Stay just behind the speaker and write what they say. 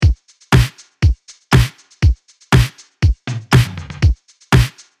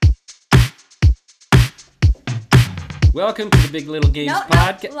Welcome to the Big Little Games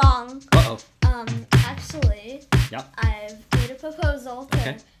podcast. No, wrong. Uh-oh. Actually, Yep. I've made a proposal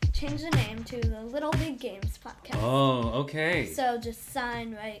to change the name to the Little Big Games podcast. Oh, okay. So just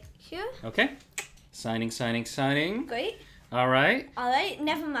sign right here. Okay. Signing. Great. All right.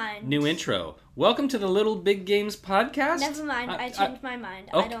 Never mind. New intro. Welcome to the Little Big Games podcast. Never mind, I changed my mind.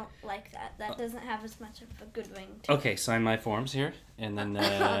 Okay. I don't like that. That doesn't have as much of a good ring to it. Okay, sign my forms here, and then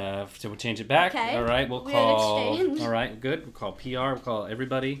so we'll change it back. Okay. All right, we'll Weird call. exchange. All right, good. We'll call PR. We'll call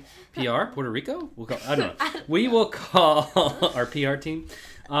everybody PR. Puerto Rico. We'll call. I don't know. We will call our PR team.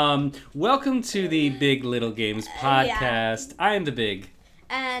 Welcome to the Big Little Games podcast. I am the Big.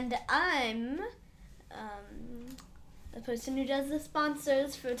 And I'm the person who does the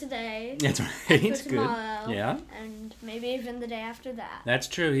sponsors for today. That's right. And It's for good. tomorrow. Yeah. And maybe even the day after that. That's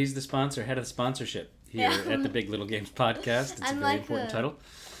true. He's the sponsor, head of the sponsorship here at the Big Little Games podcast. It's I'm a very like important a title.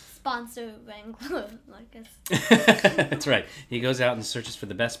 Sponsor wrangler, like us. That's right. He goes out and searches for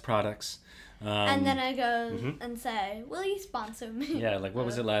the best products. And then I go and say, "Will you sponsor me?" Yeah, like what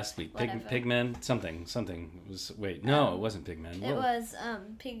was it last week? Whatever. Pigmen? Something. It was it wasn't Pigmen. It was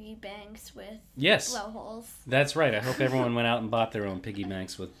piggy banks with Yes. blowholes. That's right. I hope everyone went out and bought their own piggy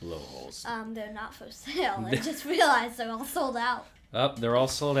banks with blowholes. They're not for sale. I just realized they're all sold out. Oh, they're all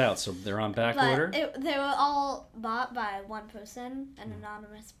sold out, so they're on back order. They were all bought by one person, an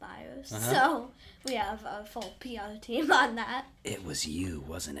anonymous buyer. Uh-huh. So we have a full PR team on that. It was you,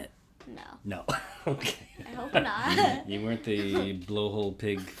 wasn't it? No. No. Okay. I hope not. You weren't the blowhole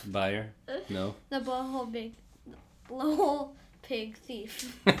pig buyer? No? The blowhole pig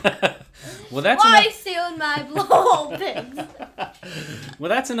thief. Well, that's Why enough. stealing my blowhole pigs? Well,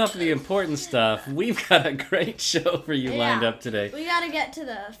 that's enough of the important stuff. We've got a great show for you lined up today. We gotta get to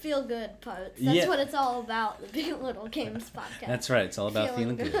the feel good parts. That's what it's all about, the Big Little Games podcast. That's right. It's all about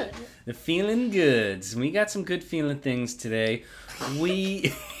feeling good. The feeling goods. We got some good feeling things today.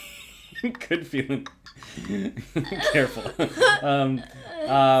 Good feeling. Careful. Oh,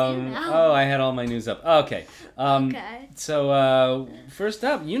 I had all my news up. Okay. Okay. So, first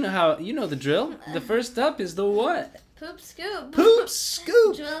up, you know the drill. The first up is the what? Poop scoop. Poop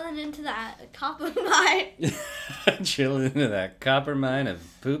scoop. Drilling into that copper mine. Drilling into that copper mine of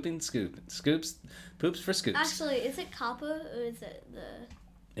pooping poops for scoops. Actually, is it copper or is it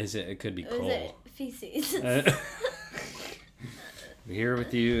It could be or coal. is it feces? We're here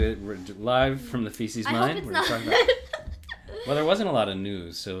with you live from the feces I mine. hope it's We're not. talking about. Well, there wasn't a lot of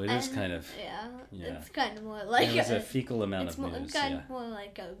news, so it is kind of. Yeah. It's kind of more like There was a fecal amount of news. It's kind of more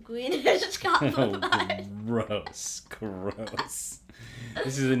like a greenish copper Oh, mine. gross.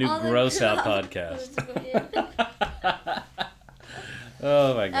 This is a new All the gross out colours podcast.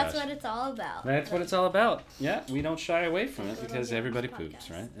 Oh my gosh. That's what it's all about. That's what it's all about. Yeah, we don't shy away from it because everybody poops,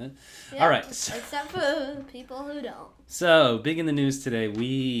 right? Yeah, All right. Except for people who don't. So, big in the news today,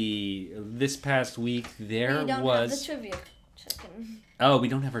 this past week, We don't have the trivia chicken. Oh, we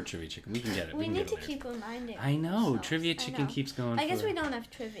don't have our trivia chicken. We can get it. We can need get it to later. keep reminding I know. ourselves. Trivia chicken keeps going. I guess we don't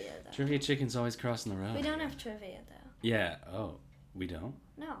have trivia, though. Trivia chicken's always crossing the road. We don't have trivia, though. Yeah. Oh, we don't?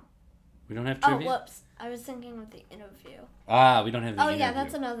 No. We don't have trivia? Oh, whoops. I was thinking of the interview. We don't have the interview. Yeah,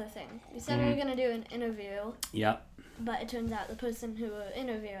 that's another thing. We said we were going to do an interview. Yep. But it turns out the person who we're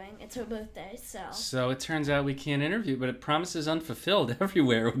interviewing, it's her birthday, so... So it turns out we can't interview, but it promises unfulfilled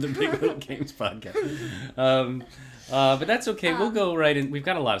everywhere with the Big Little Games podcast. But that's okay. We'll go right in. We've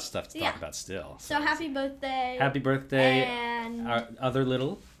got a lot of stuff to talk about still. So happy birthday. Happy birthday. And... Our other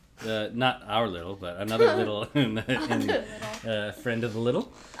little... not our little, but another little friend of the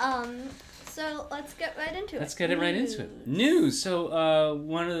little. So let's get right into it. Let's get it right into it. News. So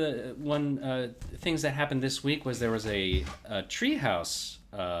one of the things that happened this week was there was a Treehouse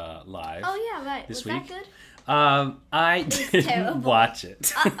live. Oh yeah, right. This was week. that good? I didn't watch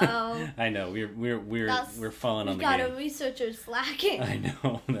it. Uh-oh. I know we're falling on the We've game. got a researcher slacking. I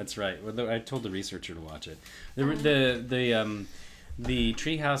know, that's right. Well, I told the researcher to watch it. The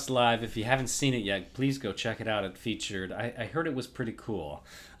Treehouse Live, if you haven't seen it yet, please go check it out. It featured, I heard it was pretty cool.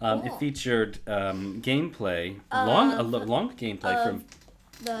 It featured gameplay, long gameplay from,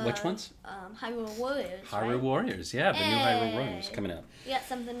 which ones? Hyrule Warriors. Hyrule Warriors, yeah, the new Hyrule Warriors coming out. You got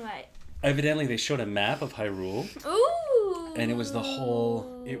something right. Evidently, they showed a map of Hyrule. Ooh! And it was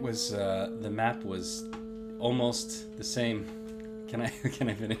the map was almost the same. Can I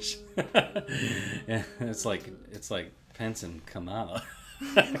finish? Yeah, it's like Pence and Kamala.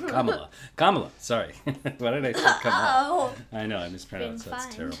 Kamala. Sorry. Why did I say Kamala? Oh. I know I mispronounced.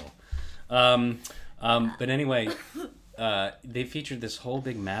 That's terrible. But anyway, they featured this whole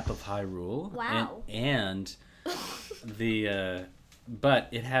big map of Hyrule. Wow. And the but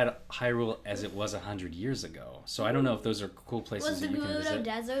it had Hyrule as it was 100 years ago. So I don't know if those are cool places Was the that you can Gerudo visit.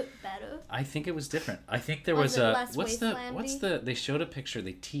 Desert better? I think it was different. I think there was it a less what's wastelandy? the they showed a picture.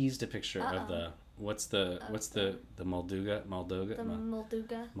 They teased a picture of the what's the Molduga The Molduga.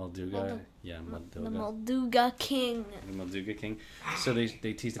 Molduga yeah The Molduga Molduga King. the Molduga King. So they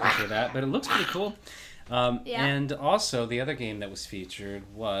teased a picture of that, but it looks pretty cool. Yeah. And also the other game that was featured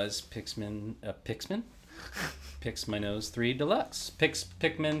was Pixmin. Pix My Nose 3 Deluxe.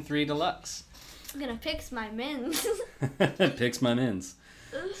 Pikmin 3 Deluxe. I'm gonna fix my mins. Pix My Mins.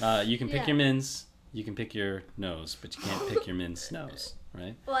 You can pick Yeah. your mins, you can pick your nose, but you can't pick your min's nose,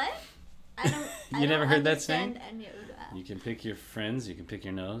 right? What? I don't. You never heard that understand saying? any of that. You can pick your friends, you can pick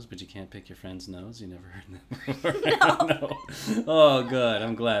your nose, but you can't pick your friend's nose. You never heard that before? No. Oh, good.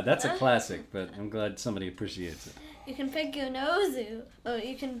 I'm glad. That's a classic, but I'm glad somebody appreciates it. You can pick your nose. Oh,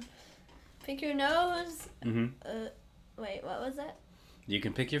 you can pick your nose. Mm-hmm. Wait, what was it? You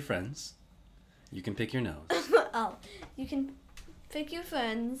can pick your friends. You can pick your nose. Oh, you can pick your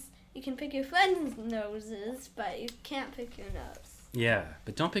friends. You can pick your friends' noses, but you can't pick your nose. Yeah,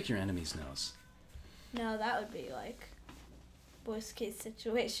 but don't pick your enemy's nose. No, that would be like worst case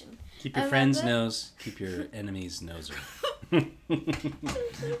situation. Keep your friend's nose. Keep your enemy's noser.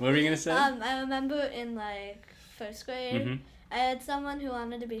 What were you gonna say? I remember in like first grade, Mm-hmm. I had someone who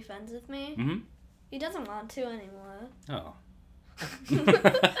wanted to be friends with me. Mm-hmm. He doesn't want to anymore. Oh.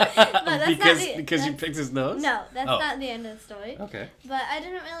 That's because you picked his nose? No, that's Oh. not the end of the story. Okay. But I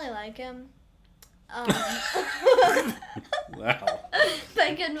didn't really like him. Wow. But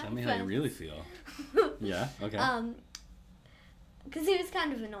I couldn't Tell me how you really feel. Yeah. Okay. Because he was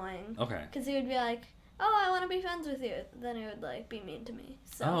kind of annoying. Okay. Because he would be like, "Oh, I want to be friends with you." Then he would like be mean to me.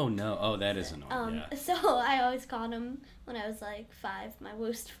 So. Oh no! Oh, that is annoying. Yeah. So I always called him when I was like 5 my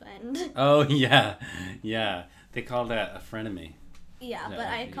worst friend. Oh yeah, yeah. They call that a frenemy. Yeah, No, but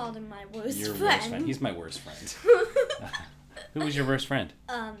I called him my worst Your friend. worst friend. He's my worst friend. Who was your worst friend?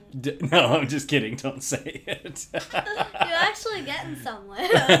 Um, No, I'm just kidding. Don't say it. You're actually getting somewhere.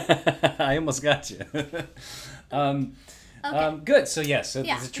 I almost got you. Okay. Good. So yes,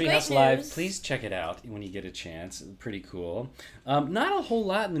 Yeah, the great Treehouse Live. news. Please check it out when you get a chance. Pretty cool. Not a whole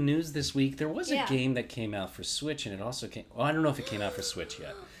lot in the news this week. There was a Yeah. game that came out for Switch, and it also came. Well, I don't know if it came out for Switch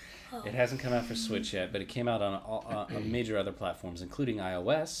yet. It hasn't come out for Switch yet, but it came out on major other platforms, including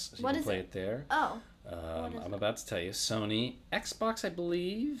iOS. So What you is can play it? it there. Oh. What is I'm about to tell you. Sony, Xbox, I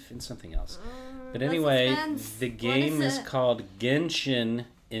believe, and something else. But let's anyway, suspense. the What game is is it? called Genshin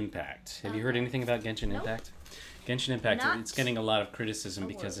Impact. Have you heard anything about Genshin Nope. Impact? Genshin Impact, Not it's getting a lot of criticism a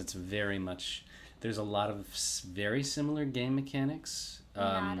because word. it's very much, there's a lot of very similar game mechanics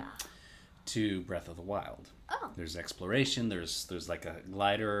Nada. to Breath of the Wild. Oh. There's exploration, there's like a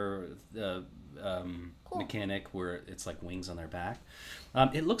glider mechanic where it's like wings on their back.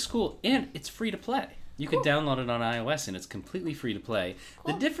 It looks cool, and it's free to play. You could download it on iOS, and it's completely free to play.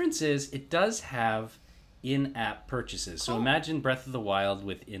 Cool. The difference is it does have in-app purchases. So Cool. imagine Breath of the Wild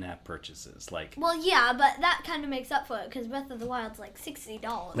with in-app purchases. Like Well, yeah, but that kind of makes up for it because Breath of the Wild's like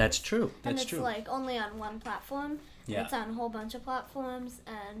 $60. that's true. And That's it's true. like only on one platform. Yeah. It's on a whole bunch of platforms,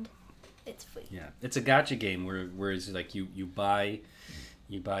 and it's free. Yeah, it's a gotcha game where it's like you buy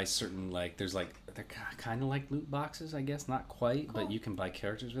certain, like there's like they're kind of like loot boxes, I guess, not quite, Cool. but you can buy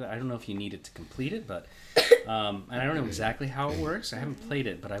characters with it. I don't know if you need it to complete it, but and I don't know exactly how it works. I haven't played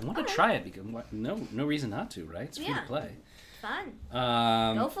it, but I want to try it because no reason not to, right? It's free Yeah. to play. Fun.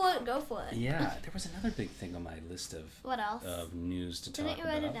 Go Go for it. Yeah, there was another big thing on my list of What else? news to talk Didn't you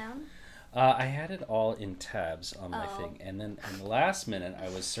about. write it down? I had it all in tabs on my Oh. thing, and then in the last minute, I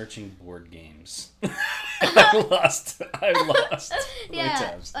was searching board games. I lost my Yeah,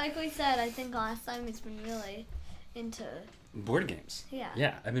 tabs. like we said, I think last time he's been really into Board games. Yeah.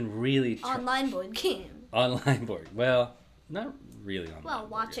 Yeah, I've been really online board game. online board. Well, not really online. Well,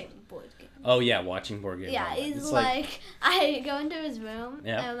 board watching games. board game. Oh yeah, watching board games. Yeah, online. he's It's like, I go into his room.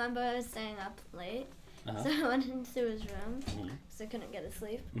 Yeah. I remember I was staying up late. Uh-huh. So I went into his room Mhm. because I couldn't get to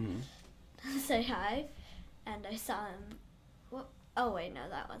sleep. Mhm. Say hi. And I saw him. What? Oh, wait, no,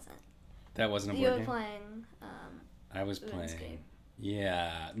 that wasn't. That wasn't a You board were game. playing. I was RuneScape. playing.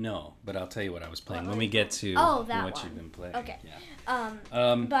 Yeah, no, but I'll tell you what I was playing What when were we you get to Oh, that what one. you've been playing. Okay.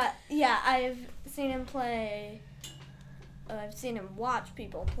 Yeah. But yeah, I've seen him play. I've seen him watch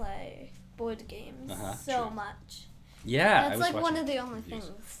people play board games Uh-huh, so true. much. Yeah, I That's was like one watching of the only reviews.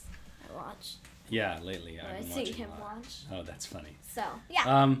 things I watch. Yeah, lately Or I've I been see watching him a lot. watch. Oh, that's funny. So,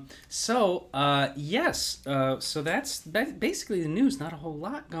 yeah. Yes. So that's basically the news. Not a whole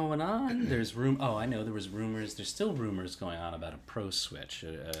lot going on. There's Oh, I know. There was rumors. There's still rumors going on about a Pro Switch,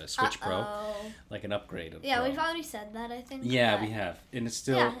 a Switch Pro, like an upgrade of. Yeah, we've already said that, I think. Yeah, we have, and it's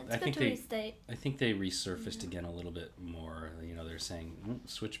still. Yeah, it's I good think to restate. I think they resurfaced again a little bit more. You know, they're saying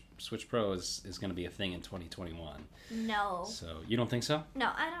Switch Pro is going to be a thing in 2021. No. So you don't think so? No,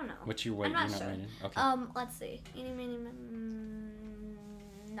 I don't know. What's your weight? I'm not You're sure. Not rated? Okay. Let's see. Eeny, meeny,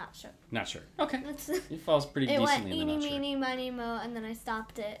 not sure. Not sure. Okay. It's, It falls pretty it decently went in the eeny, not sure. meeny, miny, mo, and then I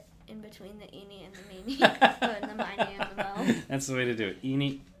stopped it in between the eeny and the meeny. And the miny and the mo. That's the way to do it.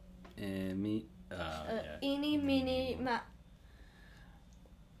 Eeny, me. Yeah. Eeny, meeny,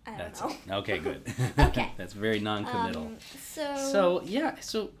 I don't know. It. Okay, good. Okay. That's very non-committal.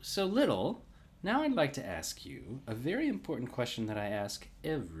 So Little, now I'd like to ask you a very important question that I ask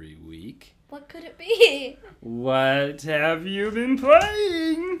every week. what could it be? What have you been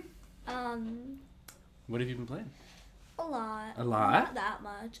playing? What have you been playing? A lot. A lot? Not that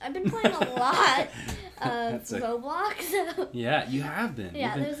much. I've been playing a lot of Roblox. Yeah, you have been.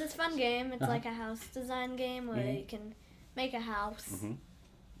 Yeah, there's this fun game. It's like a house design game where Mhm. you can make a house. Mhm.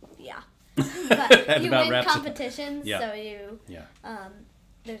 Yeah. That But you about win wraps it. competitions, Yeah. so you Yeah.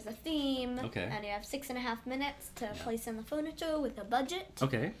 there's a theme, Okay. and you have 6.5 minutes to place in the furniture with a budget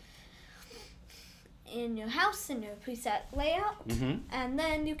Okay. in your house in your preset layout, Mm-hmm. and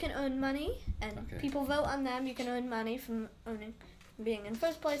then you can earn money, and Okay. people vote on them. You can earn money from being in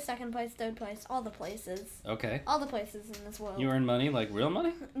first place, second place, third place, all the places. Okay. All the places in this world. You earn money, like real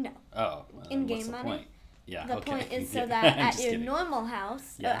money? No. Oh. Well, In-game what's the money? point? Yeah. The okay. point is so Yeah, that I'm at just your kidding. normal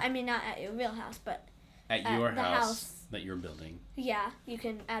house, Yeah. I mean not at your real house, but At at your the house, house. that you're building. yeah, you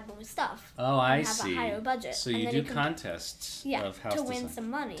can add more stuff. Oh, I and have see. a higher budget. So and you then do you can, contests yeah, of house to win design. some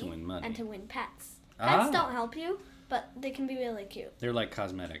money. To win money. And to win pets. Ah. Pets don't help you, but they can be really cute. They're like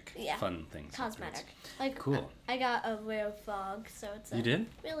cosmetic, Yeah. fun things. Cosmetic. Like Cool. I got a rare frog, so it's a You did?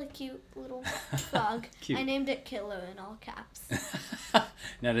 really cute little frog. Cute. I named it Killer in all caps.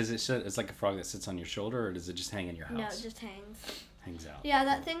 Now, does it it's like a frog that sits on your shoulder, or does it just hang in your house? No, it just hangs. Hangs out. Yeah,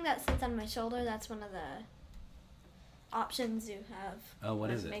 that thing that sits on my shoulder, that's one of the options you have. Oh, what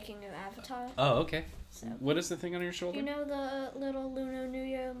is it? Making your avatar. Oh, okay. So. What is the thing on your shoulder? You know the little Lunar New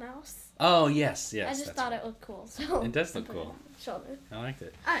Year mouse? Oh, yes. I just thought it looked cool, so It does I look put it cool. on my shoulder. I liked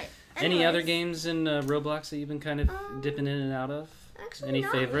it. All right. Any other games in Roblox that you've been kind of dipping in and out of? Actually, Any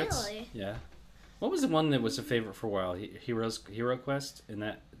not favorites? really. Yeah. What was the one that was a favorite for a while? Hero Quest, and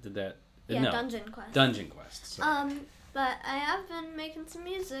Yeah, no. Dungeon Quest. Dungeon Quest. Sorry. But I have been making some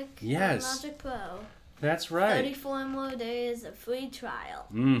music. Yes. On Logic Pro. That's right. 34 more days of free trial.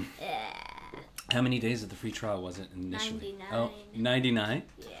 Mm. Yeah. How many days of the free trial was it initially? 99. Oh, 99?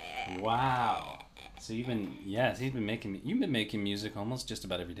 Yeah. Wow. So you've been making music almost just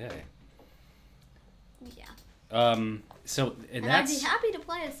about every day. Yeah. So And that's I'd be happy to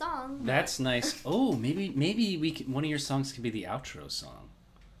play a song. that's nice. Oh, maybe one of your songs could be the outro song.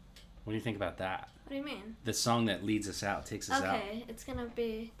 What do you think about that? What do you mean? The song that leads us out, takes us out. Okay, it's gonna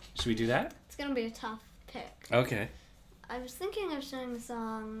be Should we do that? a tough pick. Okay. I was thinking of showing a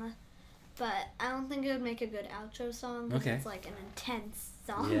song, but I don't think it would make a good outro song because Okay. it's like an intense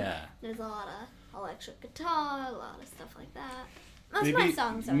song. Yeah. There's a lot of electric guitar, a lot of stuff like that. Most of my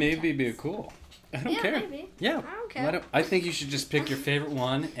songs are maybe intense. be cool. I don't Yeah, care. maybe. Yeah. I don't care. I think you should just pick your favorite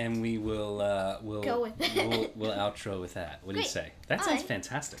one, and we will Go with it. we'll outro with that. What do you Great. say? That All sounds right.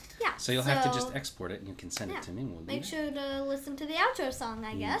 fantastic. Yeah. So you'll have to so- just export it, and you can send it to me. And we'll do Make that. sure to listen to the outro song,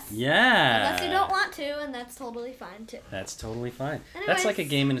 I guess. Yeah. Unless you don't want to, and that's totally fine too. That's totally fine. Anyways. That's like a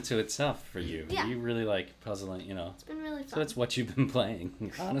game into itself for you. Yeah. You really like puzzling, It's been really fun. So that's what you've been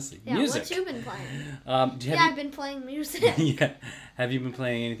playing, honestly. yeah, Music. what you been playing? Have I've been playing music. yeah. Have you been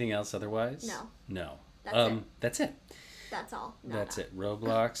playing anything else otherwise? No. No. That's it. That's it. That's all. That's it.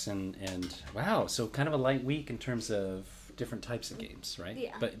 Roblox and wow, so kind of a light week in terms of different types of games, right?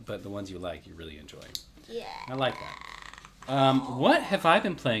 Yeah. But the ones you like, you really enjoy. Yeah. I like that. What have I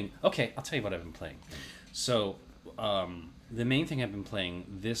been playing? Okay, I'll tell you what I've been playing. So, the main thing I've been playing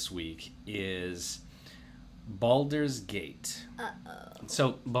this week is Baldur's Gate. Uh-oh.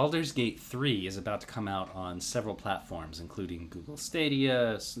 So Baldur's Gate 3 is about to come out on several platforms, including Google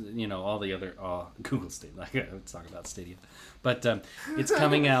Stadia, all the other Google Stadia. Let's talk about Stadia, but it's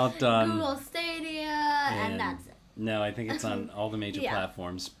coming out on Google Stadia, and that's it. No, I think it's on all the major Yeah.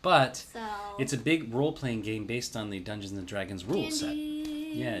 platforms. But So it's a big role-playing game based on the Dungeons and Dragons rule set.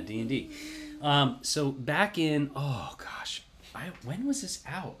 D&D. Yeah, D&D. So back in when was this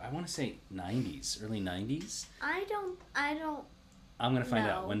out? I want to say 90s, early 90s. I don't I'm gonna find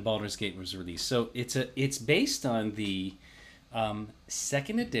out No. when Baldur's Gate was released. So it's based on the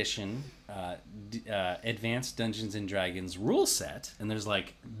second edition Advanced Dungeons and Dragons rule set, and there's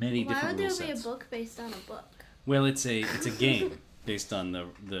like many Why different would rule there be a sets. book based on a book? Well, it's a game based on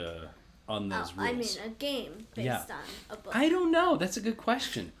on those rules. I mean a game based on a book. I don't know. That's a good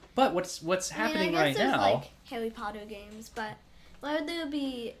question. But what's happening I right guess there's now? like Harry Potter games, but why would there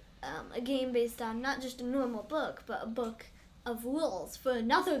be a game based on not just a normal book, but a book of rules for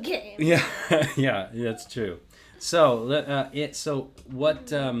another game? Yeah, yeah, that's true. So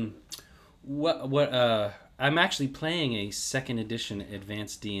I'm actually playing a second edition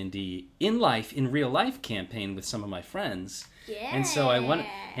Advanced D&D in real life campaign with some of my friends. Yeah. And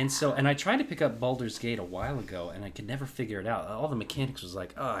so I tried to pick up Baldur's Gate a while ago, and I could never figure it out. All the mechanics was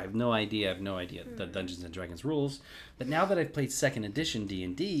like, I have no idea the Dungeons and Dragons rules. But now that I've played second edition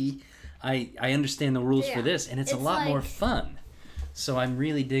D&D, I understand the rules for this, and it's a lot more fun. So I'm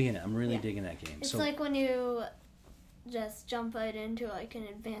really digging it. I'm really digging that game. It's like when you just jump right into like an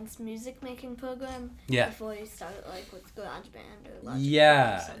advanced music making program before you start like with GarageBand or Logic.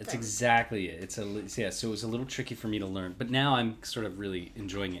 Yeah, or it's exactly it. So it was a little tricky for me to learn, but now I'm sort of really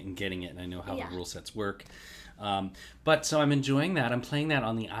enjoying it and getting it, and I know how the rule sets work. But so I'm enjoying that. I'm playing that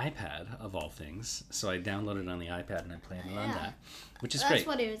on the iPad of all things. So I downloaded it on the iPad and I play it on that, which is great. That's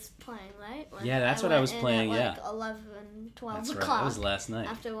what he was playing, right? That's what I was playing. At like 11, 12 That's o'clock. Right. That was last night.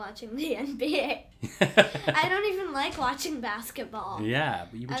 After watching the NBA. I don't even like watching basketball. Yeah,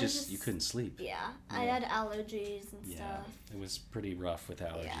 but you couldn't sleep. Yeah, I had allergies and stuff. It was pretty rough with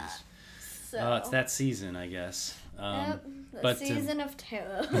allergies. Yeah. So, it's that season, I guess. the season of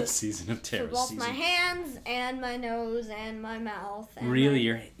terror. The season of terror. For both my hands and my nose and my mouth. And really,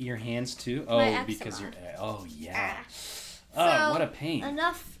 your hands too? Oh, because you're. Oh yeah. So, what a pain.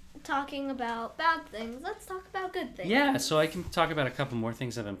 Enough talking about bad things. Let's talk about good things. Yeah, so I can talk about a couple more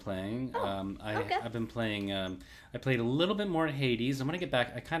things I've been playing. Okay. I've been playing. I played a little bit more Hades. I'm gonna get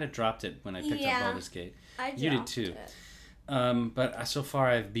back. I kind of dropped it when I picked up Baldur's Gate. You did too. It. But so far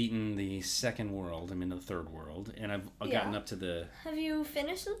I've beaten the second world. I'm in the third world, and I've gotten up to the... Have you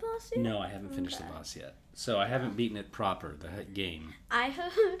finished the boss yet? No, I haven't finished the boss yet. So I haven't beaten it proper, the game. I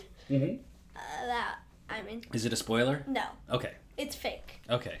heard that, Is it a spoiler? No. Okay. It's fake.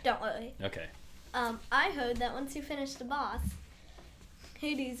 Okay. Don't worry. Okay. I heard that once you finish the boss,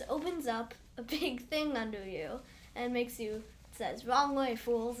 Hades opens up a big thing under you and makes you, it says, wrong way,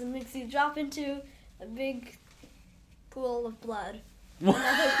 fools, and makes you drop into a big pool of blood.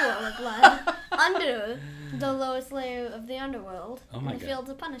 Another pool of blood under the lowest layer of the underworld in the fields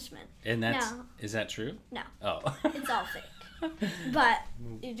of punishment. And is that true? No. Oh. It's all fake. But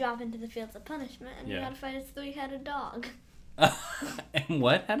you drop into the fields of punishment and you gotta fight his three-headed dog. And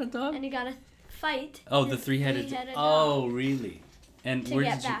what had a dog? And you gotta fight the three-headed dog. Oh, really? And to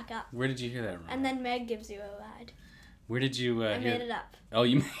get back up. Where did you hear that rumor? And then Meg gives you a ride. Where did you I made it up. Oh,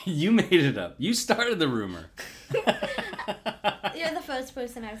 you made it up. You started the rumor. You're the first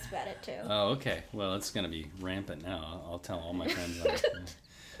person I've spread it to. Oh, okay. Well, it's gonna be rampant now. I'll tell all my friends.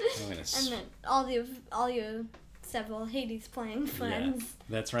 And then all your several Hades playing friends. Yeah,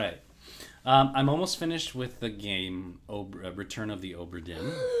 that's right. I'm almost finished with the game Return of the Obra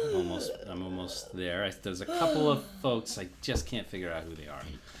Dinn. I'm almost there. There's a couple of folks I just can't figure out who they are.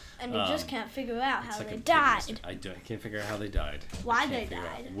 And you just can't figure out how they died. I can't figure out how they died. Why they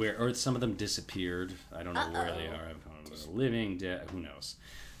died. Or some of them disappeared. I don't know where they are. I don't know if they're living, dead, who knows.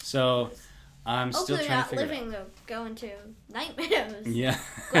 So I'm still trying to figure it out. Hopefully they're not living, they'll go into nightmares. Yeah.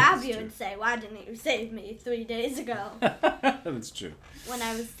 Grab you and say, why didn't you save me 3 days ago? That's true. When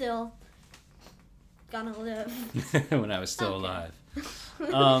I was still gonna live. When I was still alive.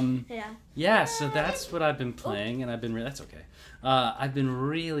 Yeah, so that's what I've been playing, and that's okay. I've been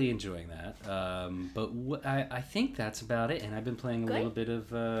really enjoying that. But I think that's about it, and I've been playing a little bit of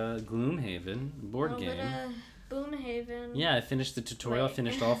Gloomhaven board game. Gloomhaven. Yeah, I finished the tutorial. I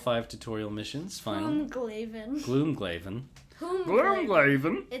finished all 5 tutorial missions. Finally. Gloomglaven.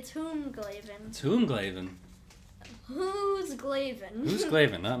 Gloomglaven. It's Whomglaven. It's Whomglaven. Who's Glaven? Who's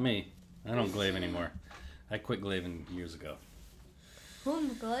Glaven? Not me. I don't glaive anymore. I quit glaving years ago.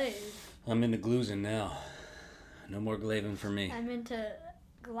 Whomglaive. I'm into gloozing now. No more glaving for me. I'm into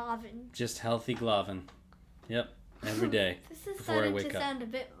glavin. Just healthy glavin. Yep. Every day. This is before I wake up. Sound a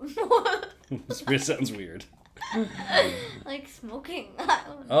bit more. It sounds weird. Like smoking.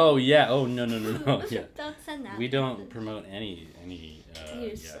 Oh yeah. Oh no. Yeah. Don't send that. We don't promote any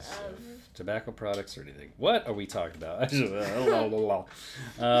use of tobacco products or anything. What are we talking about?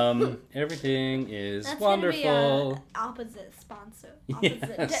 Everything is That's wonderful. Gonna be opposite sponsor.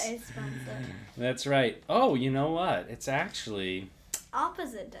 Opposite day sponsor. That's right. Oh, you know what? It's actually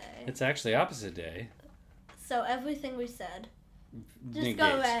opposite day. It's actually opposite day. So everything we said, just Negates.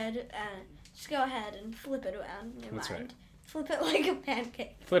 go ahead and flip it around in your That's mind. right. Flip it like a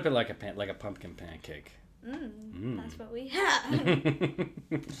pancake. Flip it like a pumpkin pancake. That's what we have.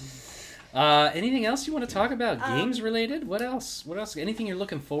 Anything else you want to talk about? Games related? What else? Anything you're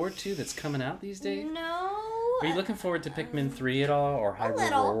looking forward to that's coming out these days? No. Are you looking forward to Pikmin 3 at all, or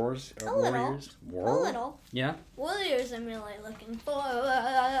Hyrule Warriors? A little. Yeah. Warriors, I'm really looking for.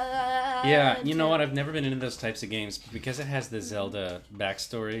 Yeah, you know what? I've never been into those types of games because it has the Zelda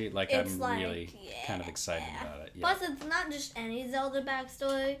backstory. Like, It's I'm like, really kind of excited about it. Yeah. Plus, it's not just any Zelda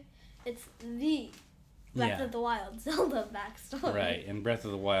backstory. It's the Breath of the Wild Zelda backstory. Right, and Breath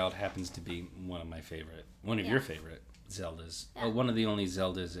of the Wild happens to be one of your favorite Zeldas. Yeah. One of the only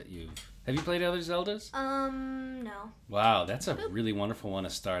Zeldas that Have you played other Zeldas? No. Wow, that's a really wonderful one to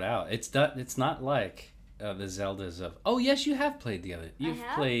start out. It's not like the Zeldas of... Oh, yes, you have played the other... You've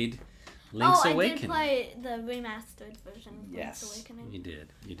played Link's Awakening. I did play the remastered version of Link's Yes, Awakening. you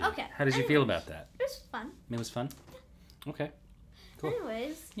did. Okay. How did you feel about that? It was fun. It was fun? Okay. Cool.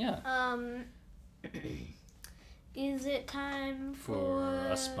 Anyways. Yeah. Is it time for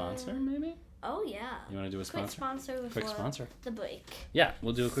a sponsor, maybe? Oh, yeah. You want to do a sponsor? Quick sponsor before the break. Yeah,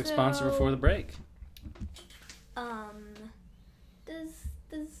 we'll do a quick sponsor before the break. I was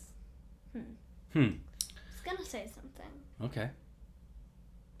gonna say something. Okay.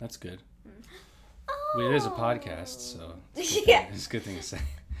 That's good. Oh. Well, it is a podcast, so it's a good thing to say.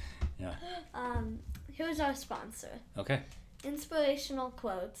 Yeah. Here's our sponsor. Okay. Inspirational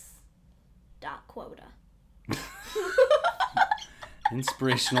quotes. Quota.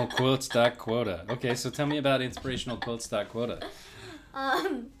 Inspirationalquotes.quota. Okay, so tell me about inspirationalquotes.quota.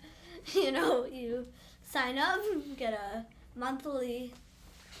 You sign up, get a monthly,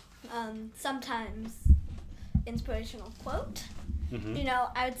 sometimes inspirational quote. Mm-hmm.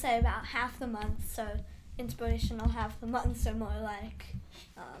 I would say about half the month, so inspirational, half the month, so more like,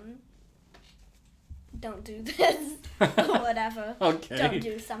 don't do this, or whatever. Okay. Don't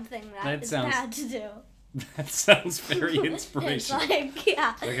do something that is bad to do. That sounds very inspirational. It's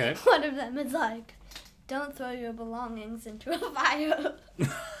like, Okay. One of them is like, don't throw your belongings into a fire.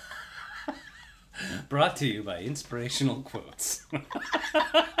 Brought to you by Inspirational Quotes. Okay.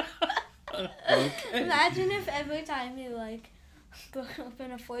 Imagine if every time you broke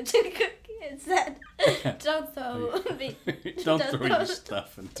open a fortune cookie it said, don't throw your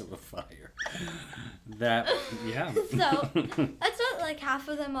stuff into a fire. That, yeah. So that's what half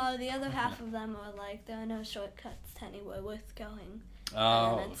of them are. The other half of them are there are no shortcuts to anywhere worth going.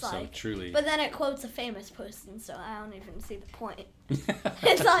 Oh, so truly. But then it quotes a famous person, so I don't even see the point.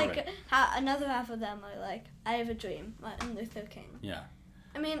 It's like another half of them are I have a dream, Martin Luther King. Yeah.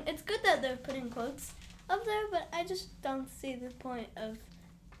 I mean, it's good that they're putting quotes up there, but I just don't see the point of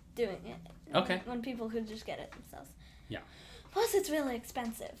doing it. Okay. When people could just get it themselves. Yeah. Plus, it's really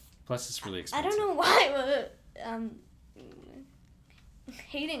expensive. I don't know why we're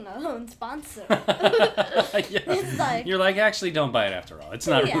hating our own sponsor. Yeah. You're actually, don't buy it after all. It's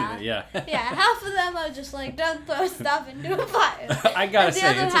not really, yeah, half of them are just don't throw stuff into a fire. I gotta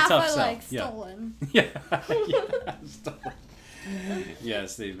say, it's a tough sell. The other half are stolen. Yeah. Stolen.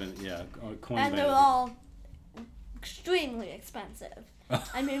 Yes, they've been, coined and they're all extremely expensive.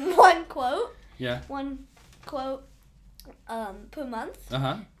 I mean, one quote per month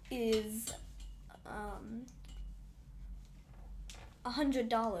is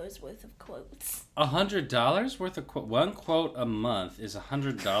 $100 worth of quotes. $100 worth of quotes? One quote a month is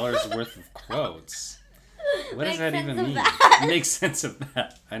 $100 worth of quotes. What does that even mean? Make sense of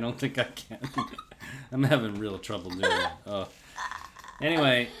that. I don't think I can. I'm having real trouble doing that. Oh.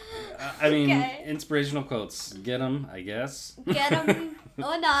 Anyway, inspirational quotes. Get them, I guess. Get them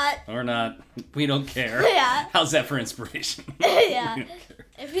or not. Or not. We don't care. Yeah. How's that for inspiration? Yeah.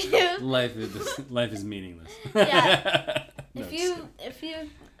 Life is meaningless. Yeah. No, if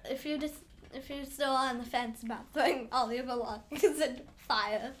you're still on the fence about throwing all your belongings into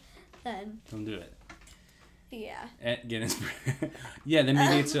fire, then don't do it. Yeah. Get inspiration. Yeah, then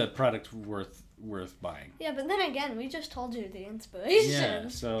maybe it's a product worth buying. Yeah, but then again, we just told you the inspiration. Yeah,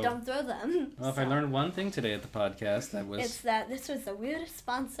 so don't throw them. Well, if I learned one thing today at the podcast, it's that this was the weirdest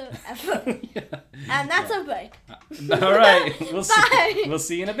sponsor ever. Yeah. And that's a break. All right. Bye. We'll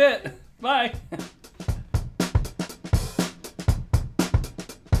see you in a bit. Bye.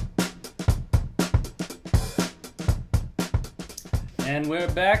 And we're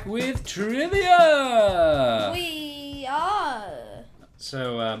back with trivia. We are.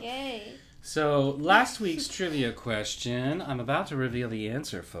 So, yay. So, last week's trivia question, I'm about to reveal the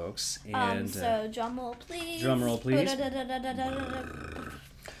answer, folks. And So, drum roll, please. Drum roll, please.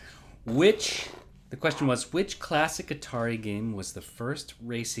 The question was, which classic Atari game was the first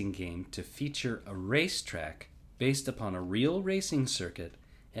racing game to feature a racetrack based upon a real racing circuit,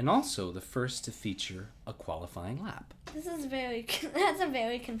 and also the first to feature a qualifying lap? That's a very confusing question. A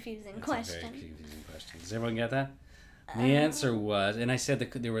very confusing question. Does everyone get that? The answer was, and I said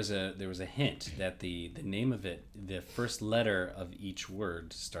that there was a hint that the name of it, the first letter of each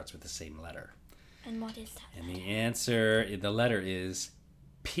word starts with the same letter. And what is that? And the answer, the letter is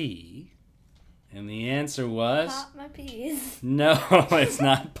P. And the answer was... Pop my peas. No, it's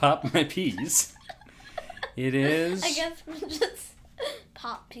not Pop My Peas. It is... I guess just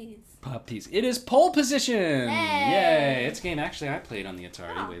pop peas. Pop Peas. It is Pole Position! Hey. Yay! It's a game actually I played on the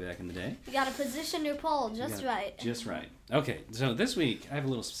Atari way back in the day. You gotta position your pole just right. Just right. Okay, so this week I have a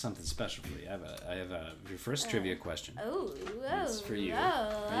little something special for you. I have your first trivia question. Oh, It's for you.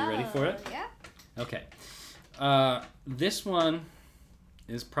 Oh, Are you ready for it? Yeah. Okay. This one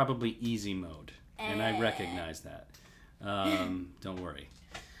is probably easy mode, and I recognize that. Don't worry.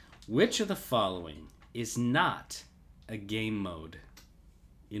 Which of the following is not a game mode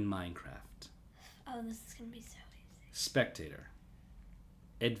in Minecraft? Oh, this is gonna be so easy. Spectator,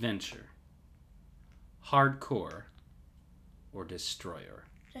 adventure, hardcore, or destroyer?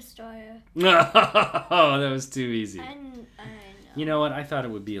 Destroyer. Oh, that was too easy. I know. You know what? I thought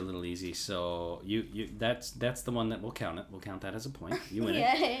it would be a little easy, so that's the one that we'll count it. We'll count that as a point. You win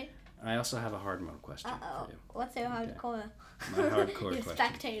it. Yay. I also have a hard mode question for you. What's your hardcore? My hardcore Your question.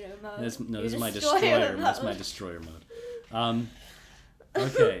 spectator mode. This is Your my destroyer. mode. That's my destroyer mode.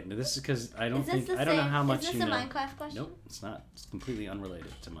 Okay, now this is because I don't know how much Is you this know. a Minecraft question? Nope, it's not. It's completely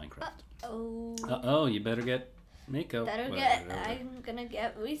unrelated to Minecraft. Oh. You better get makeup. I'm gonna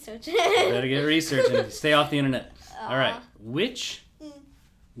get researching. Better get researching. Stay off the internet. All right. Which are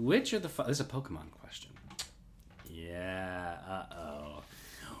the... This is a Pokemon question. Yeah. Uh-oh.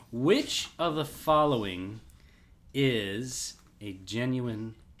 Which of the following is a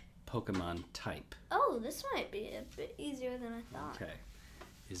genuine Pokemon type? Oh, this might be a bit easier than I thought. Okay.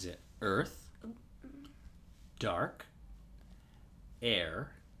 Is it Earth, Dark,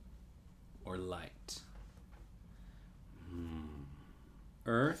 Air, or Light?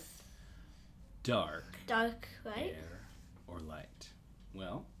 Earth, Dark, right? Air, or Light?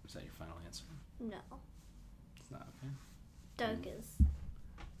 Well, is that your final answer? No. It's not, okay.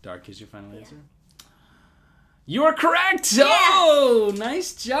 Dark is your final answer? You are correct! Yes! Oh,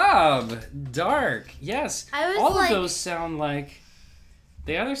 nice job! Dark, yes. All of those sound like...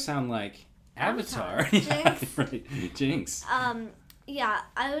 They either sound like Avatar. Jinx. Right. Jinx. Yeah,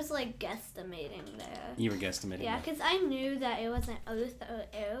 I was like guesstimating there. You were guesstimating. Yeah, because I knew that it wasn't Earth or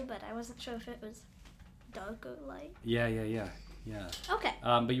Air, but I wasn't sure if it was dark or light. Yeah. Okay.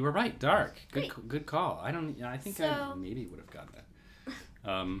 But you were right. Dark. Great. Good call. I think I maybe would have gotten that.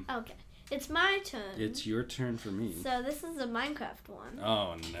 Okay. It's my turn. It's your turn for me. So this is a Minecraft one.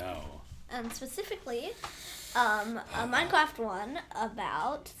 Oh no. And specifically, a Minecraft one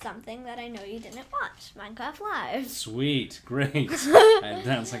about something that I know you didn't watch. Minecraft Live. Sweet. Great. It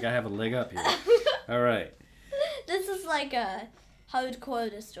sounds like I have a leg up here. All right. This is like a hardcore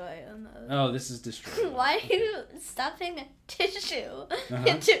destroyer mode. Oh, this is destroyer. Why are you stuffing a tissue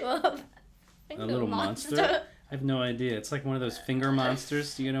into a little monster? I have no idea. It's like one of those finger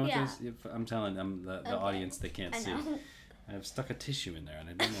monsters. Do you know what this is? I'm telling them, the audience, they can't see. I've stuck a tissue in there, and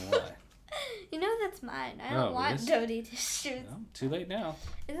I don't know why. You know that's mine. I don't want dirty tissues. Well, too late now.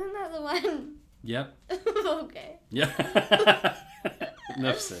 Isn't that the one? Yep. Okay. Yeah.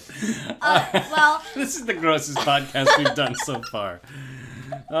 Enough said. Well, this is the grossest podcast we've done so far.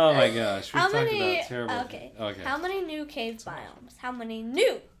 Oh my gosh. We've talked about terrible. Okay. How many new cave biomes? How many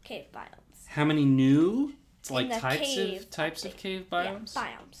new cave biomes? How many new? It's like types of cave biomes? Yeah,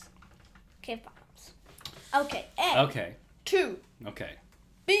 biomes. Cave biomes. Okay. A. Okay. 2. Okay.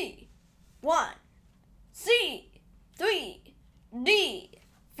 B. 1. C. 3. D.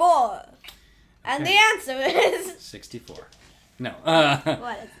 4. And the answer is 64. No.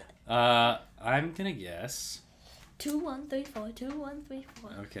 What is it? I'm gonna guess 2, 1, 3, 4. 2, 1, 3,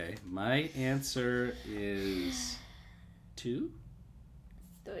 4. Okay. My answer is 2.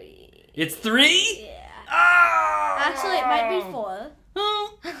 3. It's 3? Yeah. Oh! Actually, it might be 4.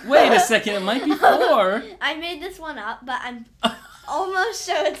 Oh, wait a second. It might be 4. I made this one up, but I'm almost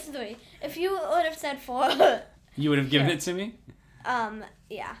sure it's 3. If you would have said 4, you would have given it to me?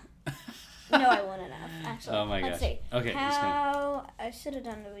 Yeah. No, I wouldn't have, actually. Oh my gosh. Let's see. Okay. I should have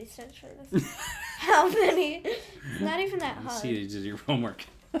done the research for this. How many? It's not even that hard. See, you did your homework.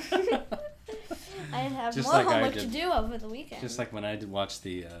 I have Just more like I homework did. to do over the weekend. Just like when I did watch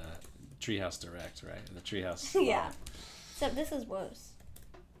the Treehouse Direct, right? The Treehouse. Yeah. Except this is worse.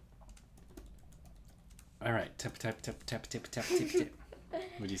 All right. Tap, tap, tap, tap, tap, tap, tap, tap.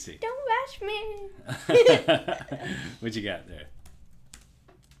 What do you see? Don't rush me. What you got there?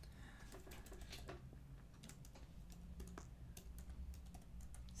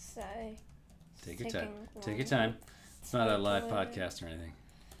 Sorry. Take your time. Take your time. It's not a live podcast or anything.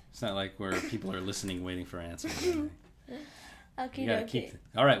 It's not like where people are listening, waiting for answers. Okay, You gotta keep.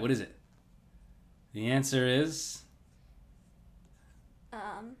 All right. What is it? The answer is.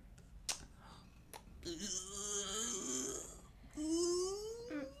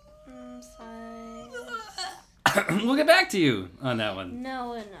 Sorry. We'll get back to you on that one. No,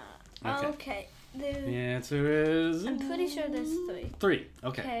 we're not. Okay. The answer is. I'm pretty sure there's 3. 3.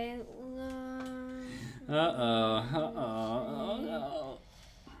 Okay. Okay.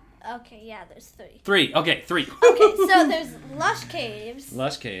 Okay, yeah, there's 3. 3. Okay, 3. Okay, so there's lush caves.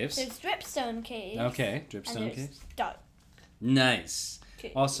 Lush caves. There's dripstone caves. Okay, And dripstone there's caves. dark. Nice.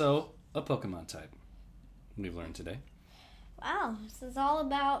 Okay. Also, a Pokemon type. We've learned today. Wow, this is all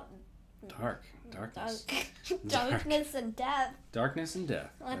about Darkness. darkness and death. Darkness and death.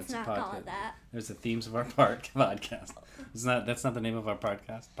 Let's That's not a call podcast. it that. There's the themes of our podcast. That's not the name of our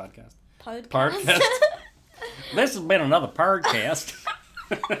podcast. Podcast. Podcast. This has been another podcast.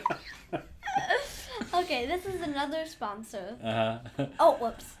 Okay, this is another sponsor. Uh-huh. Oh,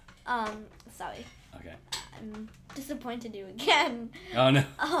 whoops. Sorry. Okay. I'm disappointed you again. Oh no.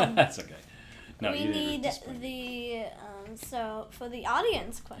 That's okay. No, We you didn't need disappoint. the so for the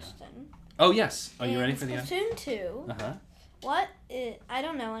audience question. Oh yes. Are you in ready for the answer? Splatoon 2? Uh-huh. What is, I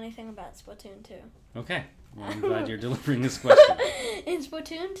don't know anything about Splatoon 2. Okay. Well, I'm glad you're delivering this question. In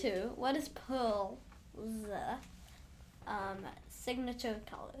Splatoon 2, what is Pearl's signature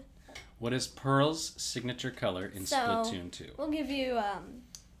color? What is Pearl's signature color in So, Splatoon 2? We'll give you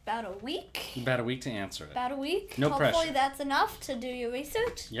about a week. About a week to answer it. About a week. No Hopefully pressure. that's enough to do your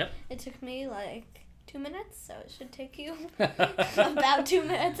research. Yep. It took me like 2 minutes, so it should take you about 2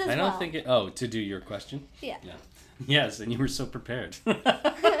 minutes as well. I don't think it... Oh, to do your question? Yeah. Yes, and you were so prepared.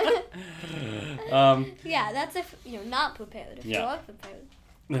 Yeah, that's if you're not prepared. If you Yeah. are prepared.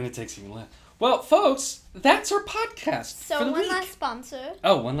 Then it takes even less. Well, folks, that's our podcast So for the one week. last sponsor.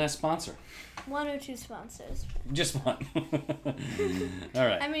 Oh, one last sponsor. 1 or 2 sponsors. Just one. All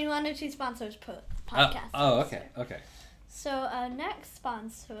right. I mean 1 or 2 sponsors per podcast. Okay. So next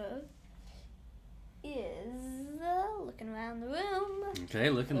sponsor is looking around the room. Okay,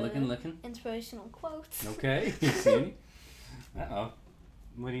 looking. Inspirational quotes. Okay. You see any? Uh-oh.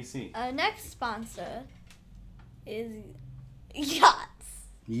 What do you see? Next sponsor is yachts.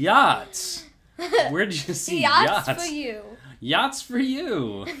 Yachts. Where did you see yachts yachts? for you. Yachts for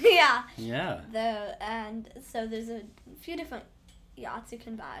you. Yeah. Yeah. And so there's a few different yachts you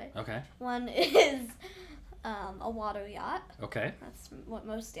can buy. Okay. One is a water yacht. Okay. That's what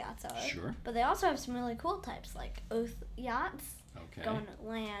most yachts are. Sure. But they also have some really cool types like earth yachts, Okay. go in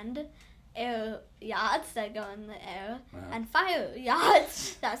land, air yachts that go in the air, Uh-huh. and fire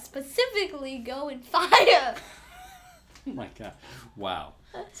yachts that specifically go in fire. Oh my god. Wow.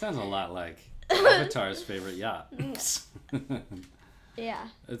 Sounds a lot like Avatar's favorite yacht. Yeah.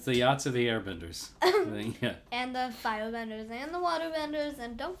 It's the yachts of the airbenders. Yeah. And the firebenders and the waterbenders,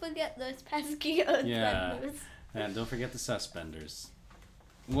 and don't forget those pesky earthbenders. Yeah. And don't forget the suspenders.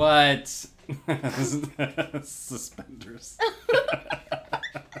 What? Suspenders.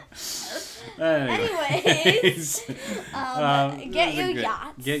 Anyways, get your great.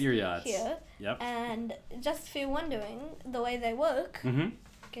 yachts. Get your yachts. Here. Yep. And just if you're wondering the way they work, Mm-hmm.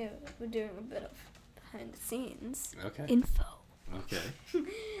 okay, we're doing a bit of behind the scenes Okay. info. Okay.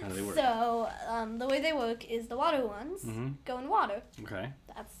 How do they work? So the way they work is the water ones Mhm. go in water. Okay.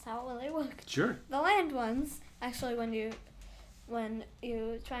 That's how they work. Sure. The land ones, actually, when you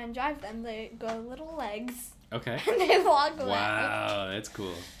try and drive them, they grow little legs Okay. and they walk around. Wow, that's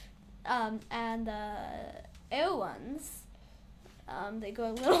cool. And the air ones, they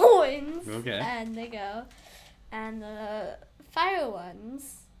grow little wings. Okay. And they go. And the fire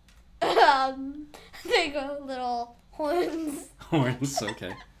ones, they grow little horns. Horns,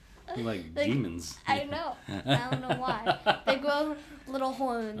 okay. Like They- demons. I know. I don't know why. They grow little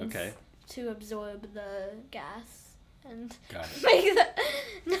horns Okay. to absorb the gas and Got it. make the.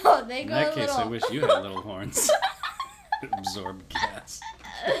 No, they In grow that case, little. I wish you had little horns. Absorb gas.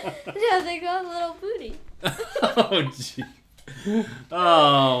 Yeah, they grow a little booty. Oh, gee.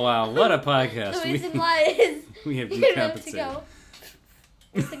 Oh, wow. What a podcast. The reason why is we have you know to decapitated. go.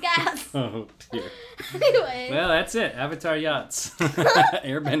 It's the gas. Oh dear. Anyways. Well, that's it. Avatar yachts.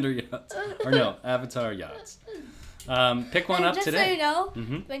 Airbender yachts. Or no, Avatar yachts. Pick one up just today. So you know,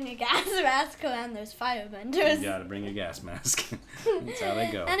 Mhm. bring a gas mask and there's firebenders. You gotta bring a gas mask. That's how they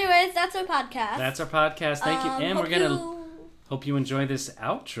go. Anyways, that's our podcast. That's our podcast. Thank you. And we're gonna hope you enjoy this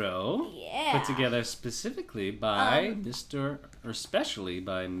outro. Yeah. Put together specifically by especially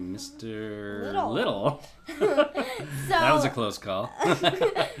by Mr. Little. That was a close call.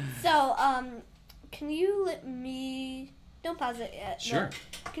 So, can you let me... Don't pause it yet. Sure.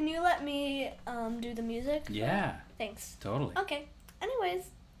 No. Can you let me do the music? Yeah. Thanks. Totally. Okay. Anyways.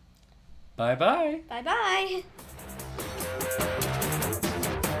 Bye-bye. Bye-bye.